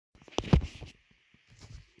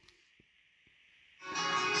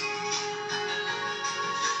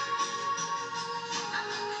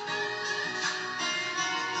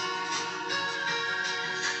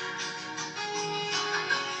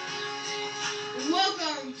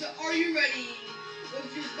Welcome to Are You Ready?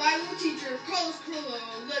 With your Bible teacher, Carlos Carrillo.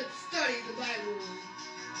 Let's study the Bible.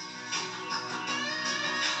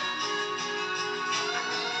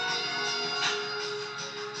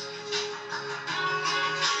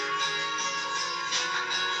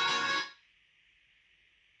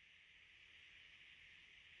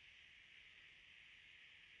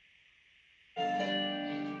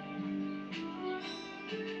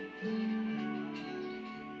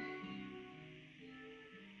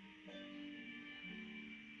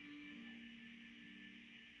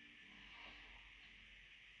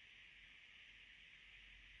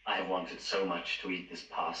 I have wanted so much to eat this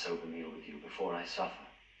Passover meal with you before I suffer.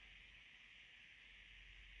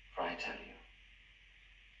 For I tell you,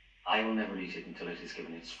 I will never eat it until it is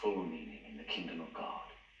given its full meaning in the kingdom of God.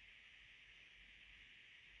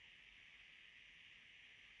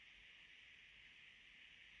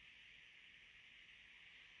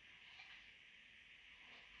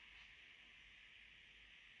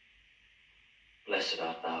 Blessed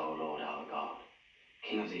art thou, O Lord our God,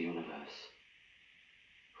 King of the universe,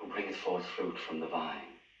 who bringeth forth fruit from the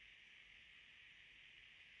vine.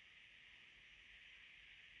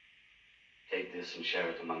 Take this and share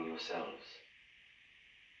it among yourselves.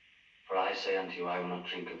 For I say unto you, I will not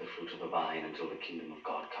drink of the fruit of the vine until the kingdom of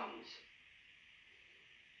God comes.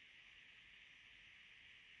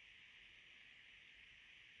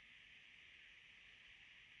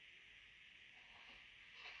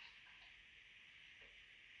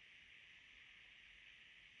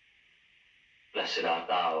 Blessed art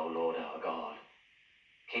thou, O Lord our God,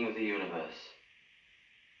 King of the universe,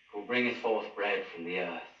 who bringeth forth bread from the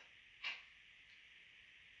earth.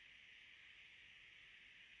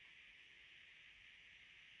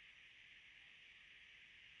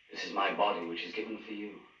 This is my body which is given for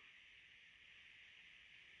you.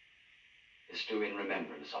 This do in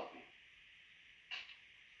remembrance of me.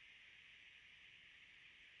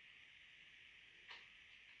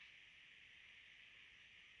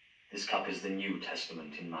 This cup is the New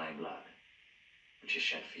Testament in my blood, which is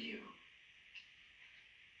shed for you.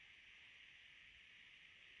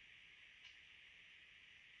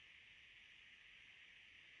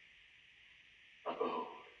 But behold,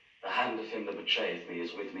 the hand of him that betrayeth me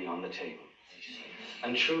is with me on the table.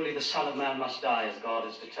 And truly the Son of Man must die as God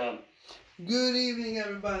has determined. Good evening,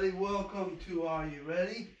 everybody. Welcome to Are You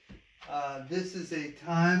Ready? This is a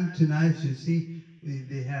time tonight, as you see,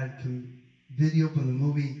 they had video from the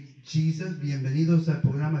movie Jesus. Bienvenidos al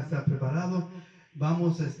programa. ¿Está preparado?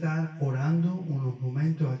 Vamos a estar orando unos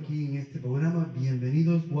momentos aquí en este programa.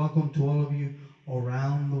 Bienvenidos. Welcome to all of you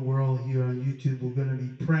around the world here on YouTube. We're going to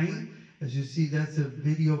be praying. As you see, that's a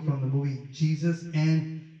video from the movie Jesus,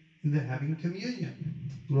 and they're having communion.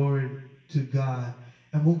 Glory to God.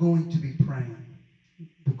 And we're going to be praying.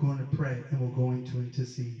 We're going to pray, and we're going to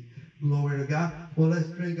intercede. Glory to God. Well, let's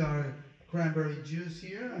drink our cranberry juice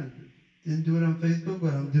here. I didn't do it on Facebook,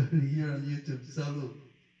 but I'm doing it here on YouTube. Salud.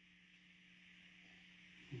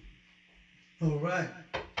 All right.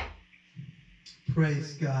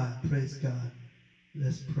 Praise God. Praise God.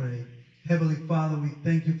 Let's pray. Heavenly Father, we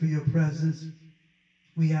thank you for your presence.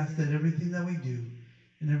 We ask that everything that we do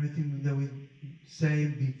and everything that we say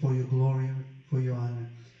be for your glory and for your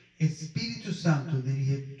honor. Espíritu Santo,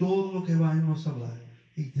 dirige todo lo que vamos a hablar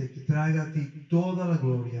y te traiga a ti toda la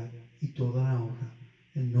gloria y toda la honra.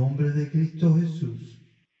 En nombre de Cristo Jesús.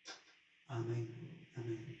 Amén.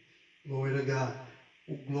 Amén. Glory to God.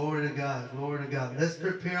 Glory to God. Glory to God. Let's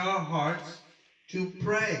prepare our hearts to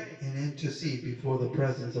pray and intercede before the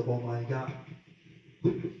presence of Almighty God.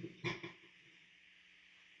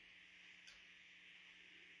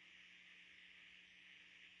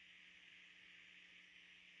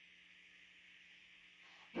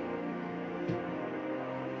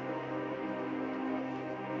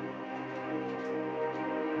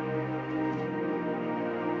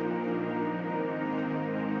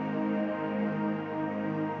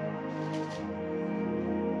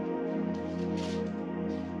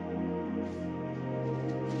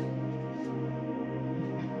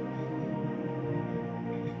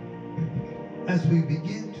 As we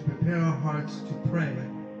begin to prepare our hearts to pray,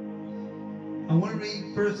 I want to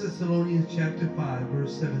read 1 Thessalonians chapter 5,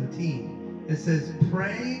 verse 17. It says,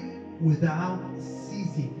 pray without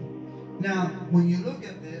ceasing. Now, when you look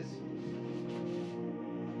at this,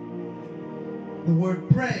 the word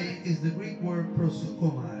pray is the Greek word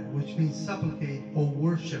prosukomai, which means supplicate or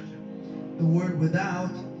worship. The word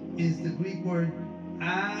without is the Greek word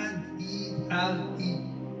alipetois,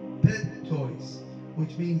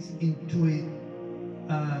 which means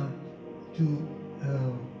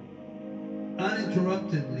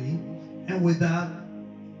uninterruptedly and without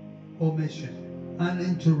omission.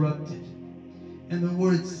 uninterrupted. And the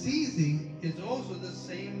word ceasing is also the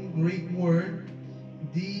same Greek word,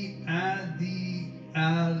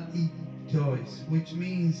 diadialitos, which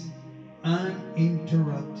means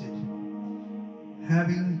uninterrupted.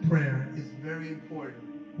 Having prayer is very important.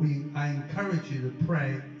 I encourage you to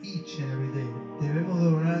pray each and every day. Debemos de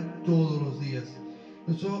orar todos los días.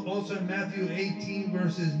 So also in Matthew 18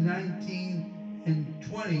 verses 19 and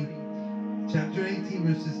 20, chapter 18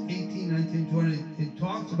 verses 18, 19, 20, it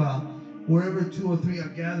talks about wherever 2 or 3 are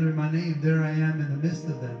gathered in my name, there I am in the midst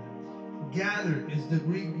of them. Gathered is the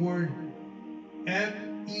Greek word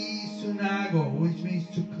episunago, which means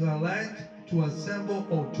to collect, to assemble,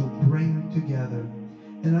 or to bring together.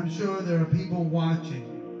 And I'm sure there are people watching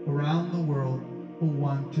around the world who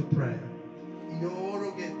want to pray. Yo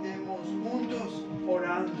oro que estemos juntos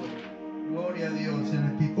orando. Gloria a Dios.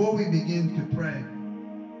 And before we begin to pray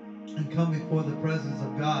and come before the presence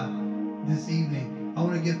of God this evening, I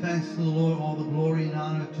want to give thanks to the Lord, all the glory and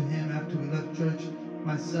honor to Him. After we left church,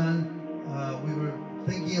 my son, we were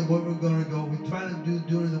thinking of where we're going to go. We try to do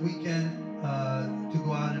during the weekend to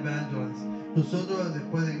go out and evangelize. Nosotros,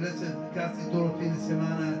 después de iglesia, casi todos los fines de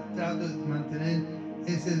semana, trato de mantener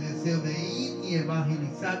ese deseo de ir y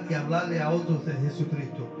evangelizar y hablarle a otros de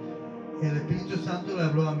Jesucristo. El Espíritu Santo le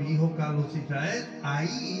habló a mi hijo Carlos Israel a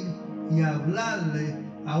ir y hablarle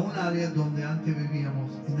a un área donde antes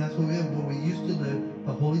vivíamos. And that's where we used to live.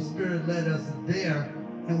 The Holy Spirit led us there,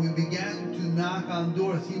 and we began to knock on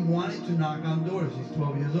doors. He wanted to knock on doors. He's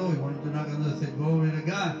 12 years old. He wanted to knock on doors. I said, glory to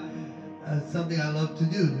God. It's something I love to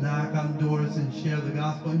do, knock on doors and share the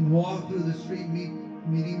gospel and walk through the street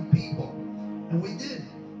meeting people. And we did.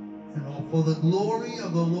 And all for the glory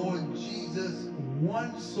of the Lord Jesus,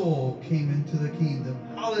 one soul came into the kingdom.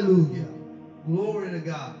 Hallelujah. Glory to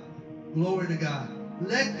God. Glory to God.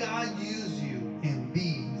 Let God use you in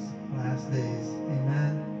these last days.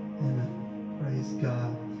 Amen. Amen. Praise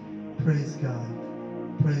God. Praise God.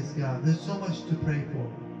 Praise God. There's so much to pray for.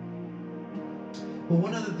 But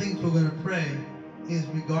one of the things we're going to pray is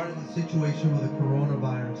regarding the situation with the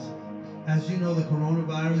coronavirus. As you know, the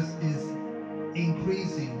coronavirus is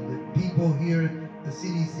increasing. The people here, the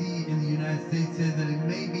CDC in the United States said that it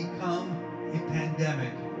may become a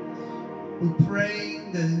pandemic. We're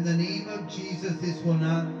praying that in the name of Jesus, this will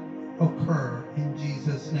not occur in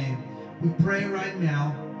Jesus' name. We pray right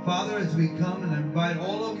now, Father, as we come and invite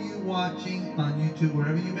all of you watching on YouTube,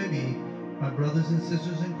 wherever you may be, my brothers and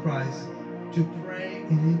sisters in Christ, to pray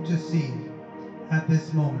and intercede at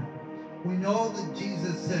this moment. We know that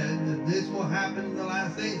Jesus said that this will happen in the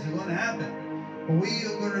last days. It's going to happen. But we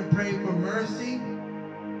are going to pray for mercy,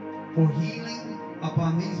 for healing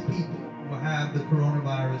upon these people who have the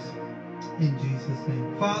coronavirus in Jesus'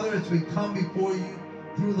 name. Father, as we come before you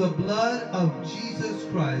through the blood of Jesus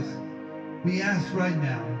Christ, we ask right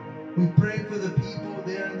now, we pray for the people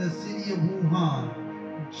there in the city of Wuhan,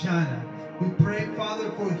 China. We pray,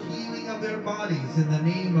 Father, for healing of their bodies in the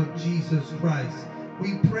name of Jesus Christ.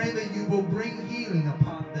 We pray that you will bring healing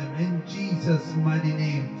upon them in Jesus' mighty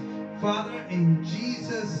name. Father, in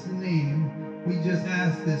Jesus' name, we just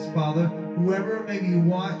ask this, Father. Whoever may be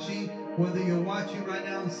watching, whether you're watching right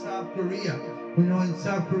now in South Korea, we know in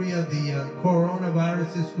South Korea the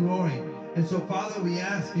coronavirus is growing. And so, Father, we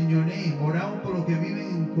ask in your name, oramos por los que viven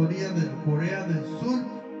en Corea del Sur.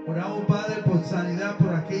 Oramos, Padre, por sanidad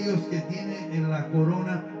por aquellos que tienen la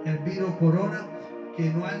corona, el virus corona, que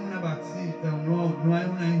no hay una vacuna, no hay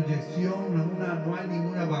una inyección, no hay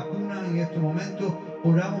ninguna vacuna en este momento.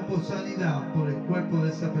 Oramos por sanidad por el cuerpo de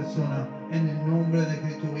esa persona en el nombre de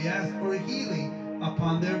Cristo. We ask for healing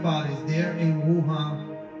upon their bodies there in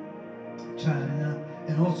Wuhan, China,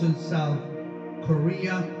 and also in South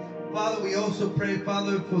Korea. Father, we also pray,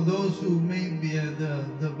 Father, for those who may be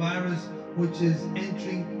the virus which is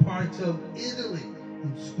entering parts of Italy,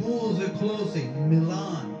 and schools are closing,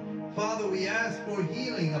 Milan. Father, we ask for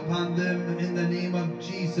healing upon them in the name of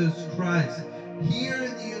Jesus Christ. Here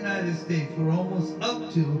in the United States, we're almost up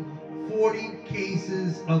to 40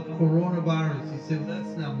 cases of coronavirus. You say, well,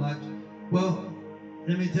 that's not much. Well,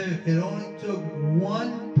 let me tell you, it only took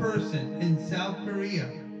one person in South Korea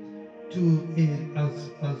to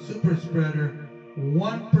a super spreader.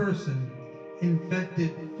 One person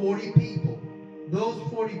infected 40 people. Those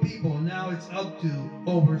 40 people, now it's up to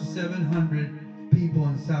over 700 people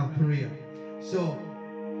in South Korea. So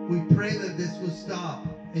we pray that this will stop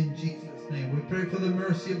in Jesus' name. We pray for the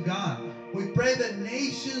mercy of God. We pray that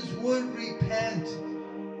nations would repent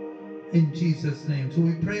in Jesus' name. So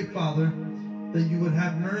we pray, Father, that you would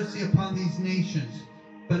have mercy upon these nations.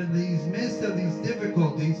 But in the midst of these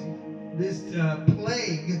difficulties, this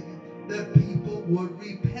plague, that people would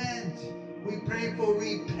repent. We pray for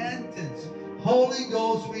repentance. Holy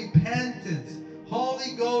Ghost repentance.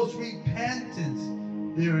 Holy Ghost repentance.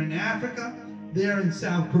 They're in Africa. They're in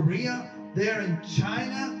South Korea. They're in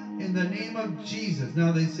China. In the name of Jesus.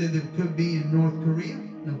 Now they said they could be in North Korea.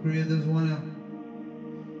 North Korea doesn't want to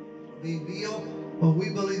reveal. But we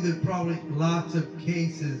believe there's probably lots of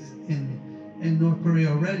cases in North Korea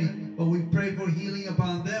already. But we pray for healing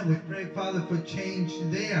upon them. We pray, Father, for change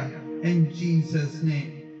there. In Jesus'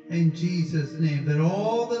 name. In Jesus' name. That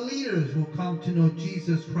all the leaders will come to know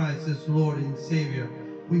Jesus Christ as Lord and Savior.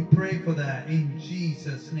 We pray for that in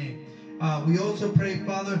Jesus' name. We also pray,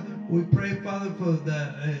 Father, for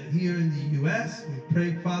the here in the U.S. We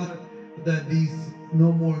pray, Father, that these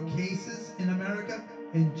no more cases in America.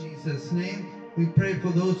 In Jesus' name. We pray for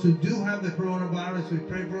those who do have the coronavirus. We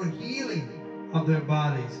pray for healing of their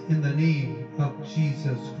bodies in the name of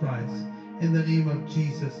Jesus Christ. In the name of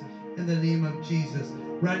Jesus. In the name of Jesus.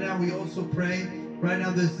 Right now we also pray. Right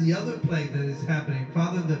now there's the other plague that is happening.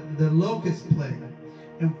 Father, the locust plague.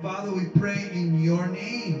 And Father, we pray in your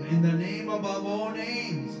name. In the name above all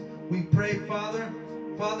names. We pray, Father,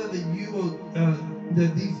 that you will,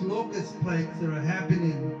 that these locust plagues that are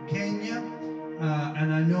happening in Kenya,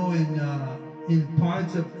 and I know in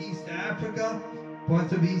parts of East Africa,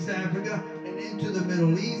 and into the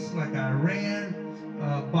Middle East, like Iran,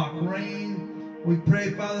 Bahrain. We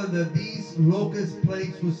pray, Father, that these locust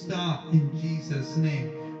plagues will stop in Jesus'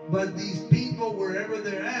 name. But these people, wherever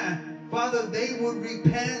they're at, Father, they would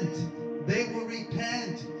repent. They will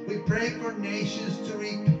repent. We pray for nations to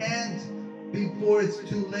repent before it's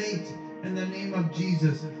too late. In the name of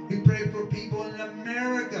Jesus. We pray for people in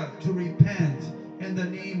America to repent. In the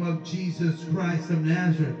name of Jesus Christ of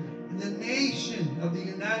Nazareth. And the nation of the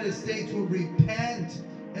United States will repent.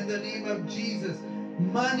 In the name of Jesus.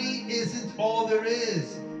 Money isn't all there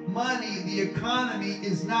is. Money, the economy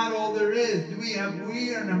is not all there is. We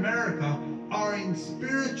in America are in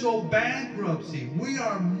spiritual bankruptcy. We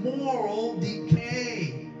are moral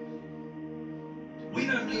decay. We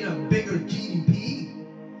don't need a bigger GDP.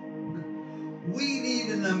 We need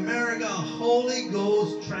in America a Holy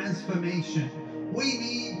Ghost transformation. We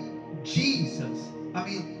need Jesus. I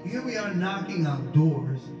mean, here we are knocking on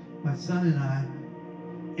doors, my son and I,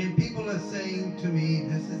 and people are saying to me,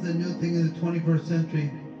 this is the new thing in the 21st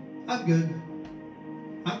century. I'm good.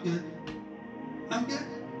 I'm good. I'm good.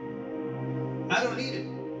 I don't need it.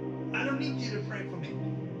 I don't need you to pray for me.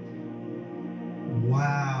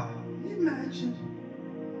 Wow. Can you imagine?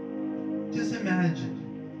 Just imagine.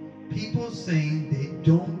 People saying they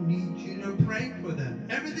don't need you to pray for them.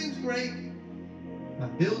 Everything's great. My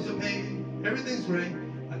bills are paid. Everything's great.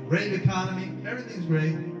 A great economy. Everything's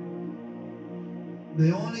great.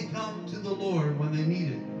 They only come to the Lord when they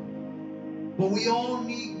need it. But we all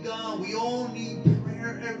need God. We all need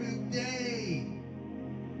prayer every day.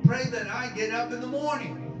 Pray that I get up in the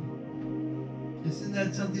morning. Isn't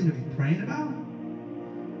that something to be praying about?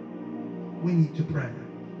 We need to pray.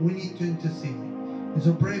 We need to intercede. And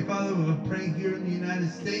so pray, Father, we're praying here in the United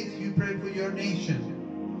States. You pray for your nation.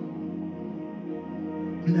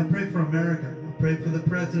 And I pray for America. I pray for the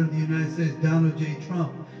President of the United States, Donald J.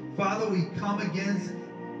 Trump. Father, we come against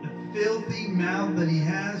the filthy mouth that he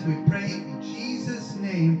has. We pray in Jesus'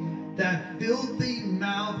 name that filthy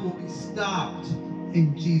mouth will be stopped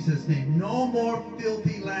in Jesus' name. No more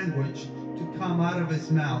filthy language to come out of his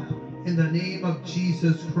mouth in the name of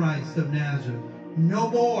Jesus Christ of Nazareth. No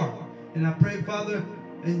more. And I pray, Father,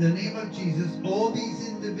 in the name of Jesus, all these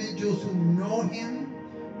individuals who know him,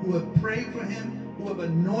 who have prayed for him, who have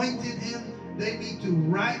anointed him, they need to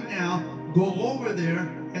right now go over there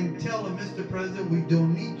and tell him, Mr. President, we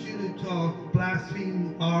don't need you to talk,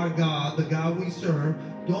 blaspheme our God, the God we serve.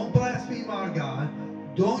 Don't blaspheme our God.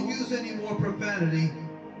 Don't use any more profanity.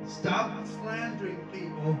 Stop slandering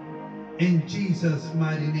people in Jesus'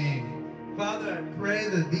 mighty name. Father, I pray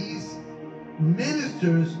that these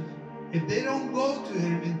ministers, if they don't go to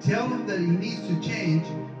him and tell him that he needs to change,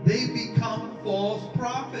 they become false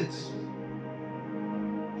prophets.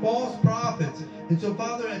 False prophets. And so,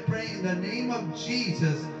 Father, I pray in the name of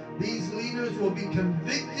Jesus, these leaders will be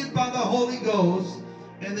convicted by the Holy Ghost,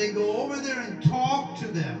 and they go over there and talk to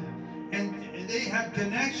them. And they have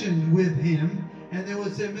connection with him, and they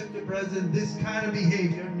will say, Mr. President, this kind of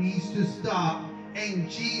behavior needs to stop in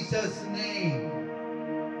Jesus' name.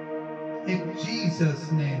 In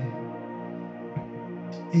Jesus' name.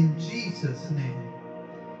 In Jesus' name.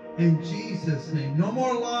 In Jesus' name. No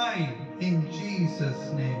more lying. In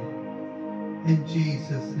Jesus' name. In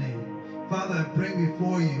Jesus' name. Father, I bring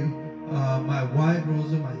before you my wife,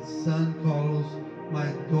 Rosa, my son, Carlos, my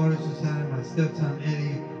daughter, Susanna, my stepson,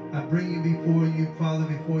 Eddie, I bring you before you, Father,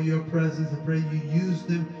 before your presence. I pray you use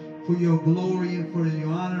them for your glory and for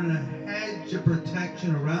your honor, and a hedge of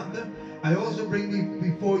protection around them. I also bring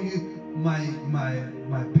before you my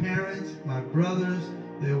parents, my brothers,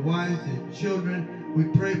 their wives, their children. We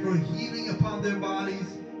pray for healing upon their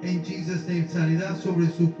bodies. En Jesus' name, sanidad sobre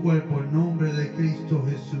su cuerpo, en nombre de Cristo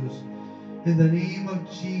Jesús. In the name of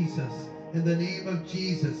Jesus, in the name of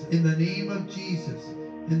Jesus, in the name of Jesus,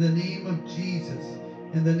 in the name of Jesus,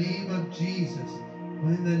 in the name of Jesus,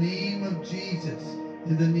 in the name of Jesus,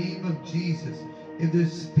 in the name of Jesus. If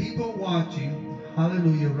there's people watching,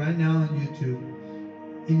 hallelujah, right now on YouTube,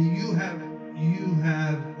 and you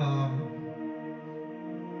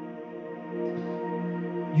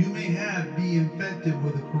may be infected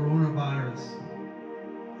with the coronavirus,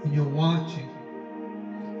 and you're watching,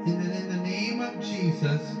 and then in the name of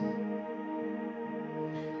Jesus,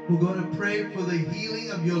 we're going to pray for the healing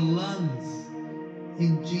of your lungs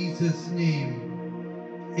in Jesus' name.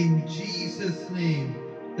 In Jesus' name,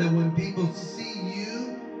 that when people see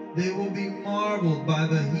you, they will be marveled by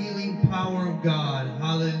the healing power of God.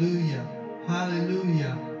 Hallelujah.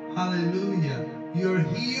 Hallelujah. Hallelujah. You're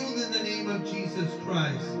healed in the name of Jesus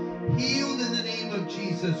Christ. Healed in the name of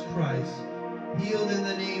Jesus Christ. Healed in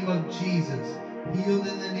the name of Jesus. Healed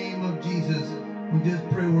in the name of Jesus. We just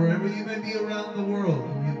pray wherever you may be around the world.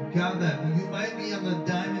 You've got that. You might be on the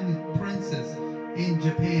Diamond Princess in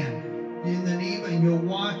Japan. In the name, and you're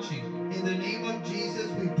watching. In the name of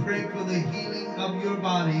Jesus, we pray for the healing of your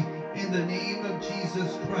body. In the name of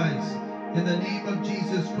Jesus Christ. In the name of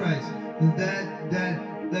Jesus Christ.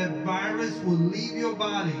 That virus will leave your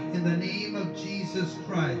body. In the name of Jesus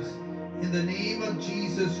Christ. In the name of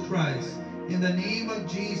Jesus Christ. In the name of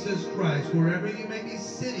Jesus Christ. Wherever you may be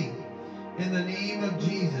sitting. In the name of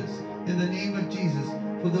Jesus. In the name of Jesus.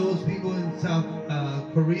 For those people in South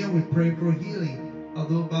Korea, we pray for healing of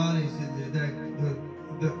their bodies.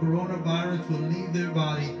 The coronavirus will leave their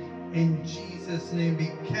body. In Jesus' name,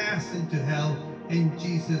 be cast into hell. In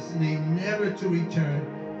Jesus' name, never to return.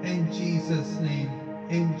 In Jesus' name.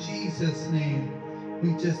 In Jesus' name.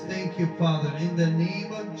 We just thank you, Father. In the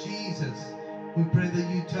name of Jesus, we pray that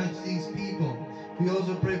you touch these people. We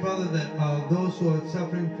also pray, Father, that those who are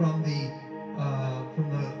suffering from the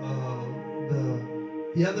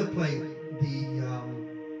other plague, the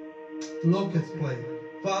locust plague,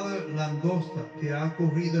 Father, langosta, que ha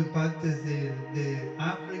ocurrido en partes de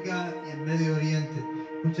África y en Medio Oriente,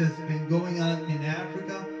 which has been going on in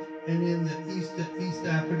Africa and in the East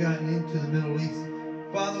Africa and into the Middle East.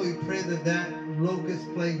 Father, we pray that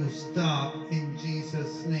locust plague will stop in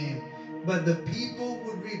Jesus' name. But the people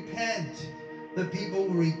would repent. The people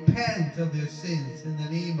will repent of their sins in the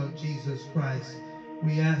name of Jesus Christ.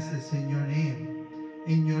 We ask this in your name.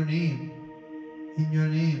 In your name. In your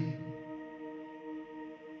name.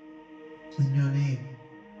 In your name.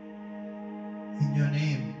 In your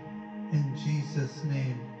name. In Jesus'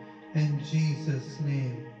 name. In Jesus'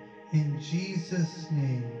 name. In Jesus'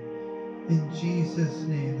 name. In Jesus'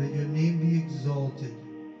 name. That your name be exalted.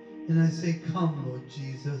 And I say, come, Lord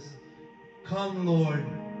Jesus. Come, Lord.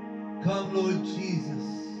 Come, Lord Jesus.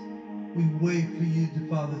 We wait for you to,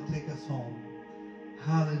 Father, take us home.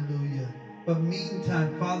 Hallelujah. But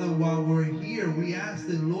meantime, Father, while we're here, we ask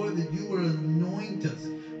that, Lord, that you will anoint us.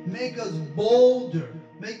 Make us bolder.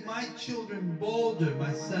 Make my children bolder.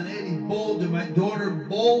 My son Eddie bolder. My daughter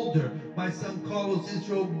bolder. My son Carlos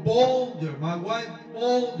Israel bolder. My wife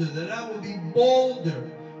bolder. That I will be bolder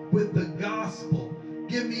with the gospel.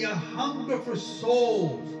 Give me a hunger for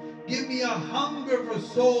souls. Give me a hunger for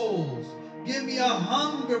souls. Give me a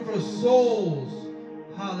hunger for souls.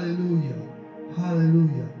 Hallelujah.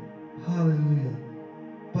 Hallelujah. Hallelujah.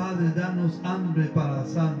 Padre, danos hambre para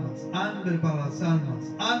las almas. Hambre para las almas.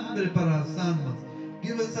 Hambre para las almas.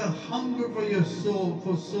 Give us a hunger for your soul,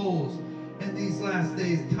 for souls in these last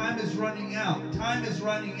days. Time is running out. Time is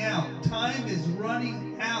running out. Time is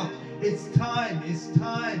running out. It's time. It's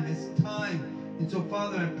time. It's time. And so,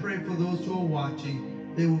 Father, I pray for those who are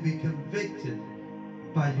watching, they will be convicted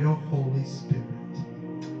by your Holy Spirit.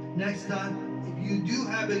 Next time, if you do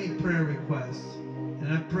have any prayer requests,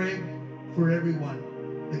 and I pray for everyone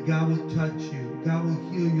that God will touch you, God will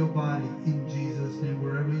heal your body in Jesus' name,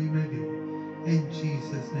 wherever you may be. In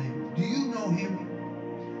Jesus' name. Do you know him?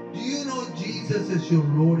 Do you know Jesus as your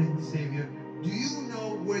Lord and Savior? Do you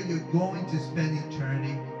know where you're going to spend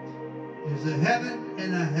eternity? There's a heaven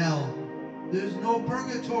and a hell. There's no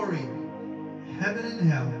purgatory. Heaven and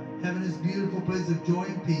hell. Heaven is a beautiful place of joy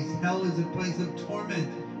and peace. Hell is a place of torment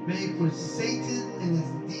made for Satan and his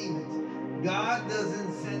demons. God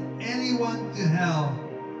doesn't send anyone to hell.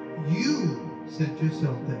 You sent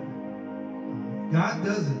yourself there. God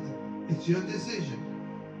doesn't. It's your decision.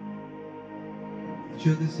 It's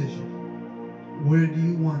your decision. Where do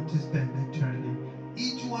you want to spend eternity?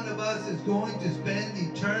 Each one of us is going to spend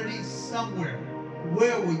eternity somewhere.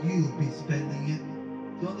 Where will you be spending it?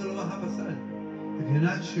 ¿Dónde lo vas a pasar? If you're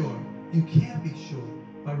not sure, you can be sure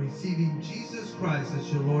by receiving Jesus Christ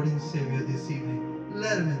as your Lord and Savior this evening.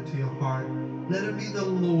 Let Him into your heart. Let Him be the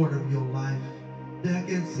Lord of your life. Deja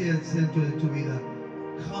que Él sea el centro de tu vida.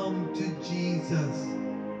 Come to Jesus.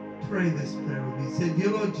 Pray this prayer with me. Say,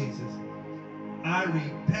 dear Lord Jesus, I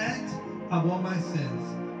repent of all my sins.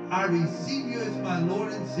 I receive you as my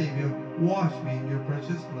Lord and Savior. Wash me in your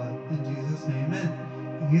precious blood. In Jesus' name, amen.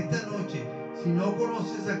 En esta noche, si no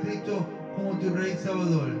conoces a Cristo como tu Rey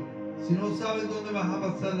Salvador, si no sabes dónde vas a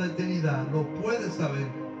pasar la eternidad, lo puedes saber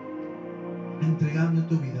entregando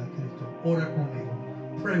tu vida a Cristo. Ora conmigo.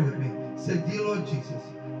 Pray with me. Say, dear Lord Jesus,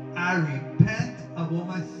 I repent of all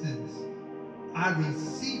my sins. I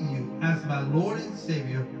receive you as my Lord and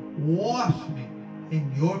Savior. Wash me in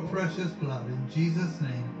your precious blood. In Jesus'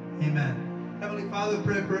 name, amen. Heavenly Father,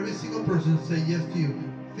 pray for every single person to say yes to you.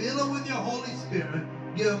 Fill them with your Holy Spirit.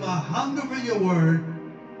 Give them a hunger for your word.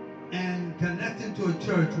 And connect them to a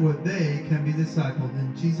church where they can be discipled.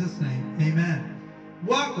 In Jesus' name, amen.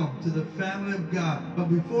 Welcome to the family of God. But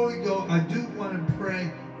before we go, I do want to pray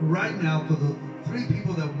right now for the 3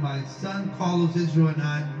 people that my son Carlos Israel and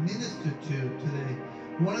I ministered to today.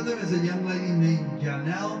 One of them is a young lady named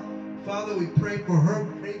Janelle. Father, we pray for her.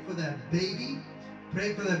 Pray for that baby.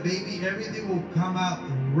 Pray for that baby. Everything will come out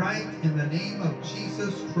right in the name of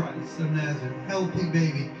Jesus Christ of Nazareth. Healthy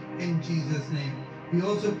baby in Jesus' name. We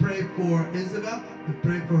also pray for Isabel. We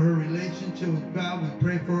pray for her relationship with God. We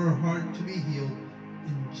pray for her heart to be healed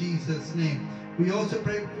in Jesus' name. We also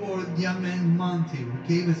pray for the young man Monty, who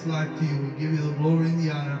gave his life to you. We give you the glory and the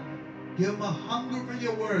honor. Give him a hunger for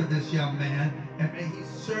your word, this young man, and may he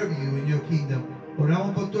serve you in your kingdom.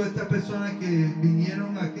 Oramos por todas estas personas que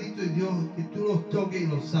vinieron a Cristo y Dios, que tú los toques y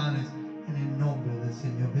los sanes en el nombre del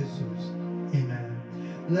Señor Jesús. Amen.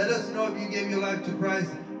 Let us know if you gave your life to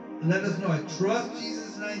Christ. Let us know at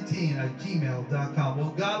trustjesus19@gmail.com.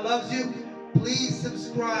 Well, God loves you. Please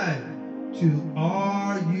subscribe to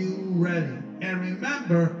Are You Ready? And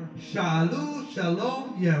remember, Shalom,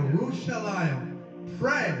 Shalom, Yerushalayim.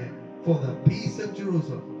 Pray for the peace of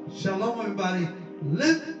Jerusalem. Shalom, everybody.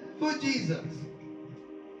 Live for Jesus.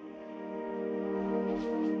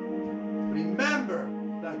 Remember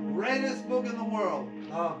the greatest book in the world,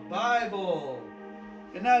 the Bible.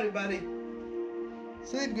 Good night, everybody.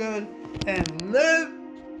 Sleep good and live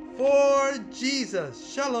for Jesus.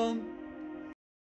 Shalom.